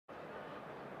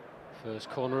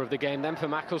First corner of the game then for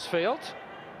Macclesfield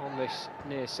on this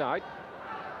near side.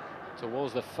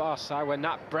 Towards the far side where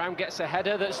Nat Brown gets a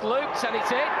header that's looped and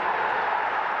it's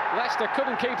in. Leicester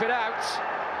couldn't keep it out.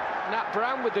 Nat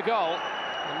Brown with the goal,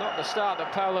 and not the start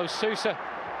that Paulo Sousa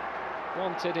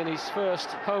wanted in his first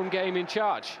home game in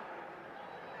charge.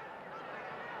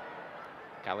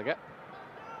 Gallagher.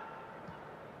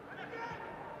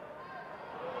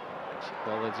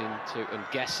 Balled into and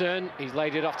Gesson. He's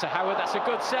laid it off to Howard. That's a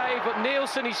good save, but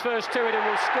Nielsen, his first to it, and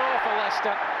will score for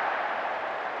Leicester.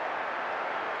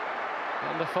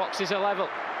 And the Foxes are level.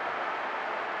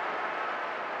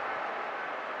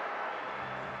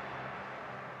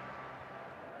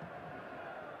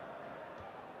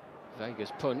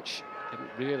 Vega's punch didn't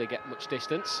really get much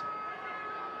distance.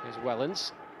 Here's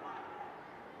Wellens.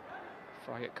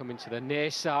 Fryatt coming to the near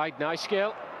side. Nice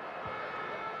skill.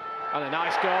 And a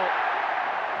nice goal.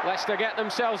 Leicester get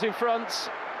themselves in front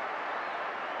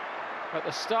at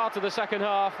the start of the second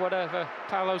half. Whatever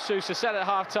Paulo Sousa said at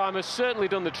half-time has certainly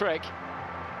done the trick.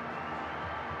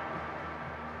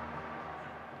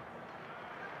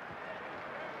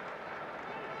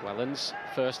 Wellens,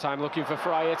 first time looking for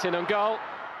Fryatt in on goal.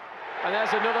 And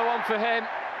there's another one for him.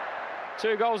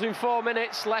 2 goals in 4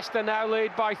 minutes. Leicester now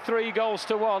lead by 3 goals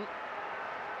to 1.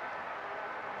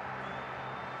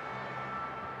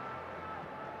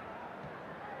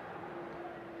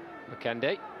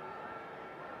 Kendi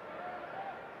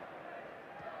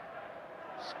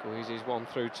squeezes one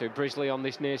through to Brisley on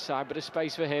this near side, but a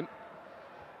space for him.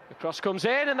 The cross comes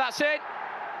in and that's it.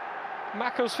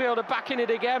 Macclesfield are back in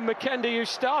it again. McKendy, who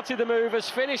started the move, has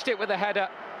finished it with a header,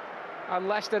 and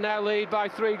Leicester now lead by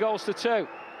 3 goals to 2.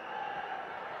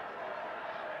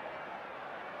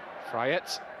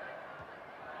 Fryatt,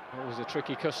 always a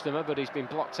tricky customer, but he's been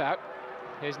blocked out.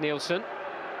 Here's Nielsen.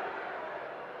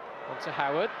 On to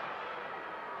Howard.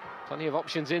 Plenty of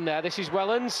options in there. This is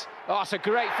Wellens. Oh, it's a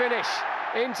great finish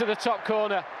into the top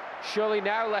corner. Surely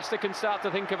now Leicester can start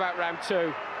to think about round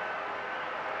 2.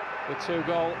 The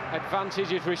 2-goal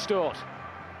advantage is restored.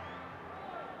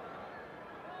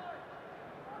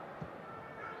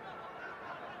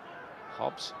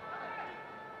 Hobbs.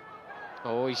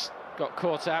 Oh, he's got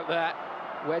caught out there.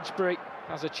 Wedgbury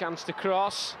has a chance to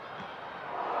cross.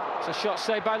 It's a shot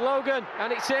saved by Logan,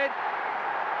 and it's in.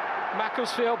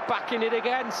 Macclesfield back in it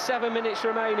again, 7 minutes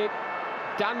remaining.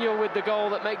 Daniel with the goal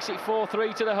that makes it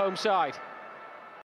 4-3 to the home side.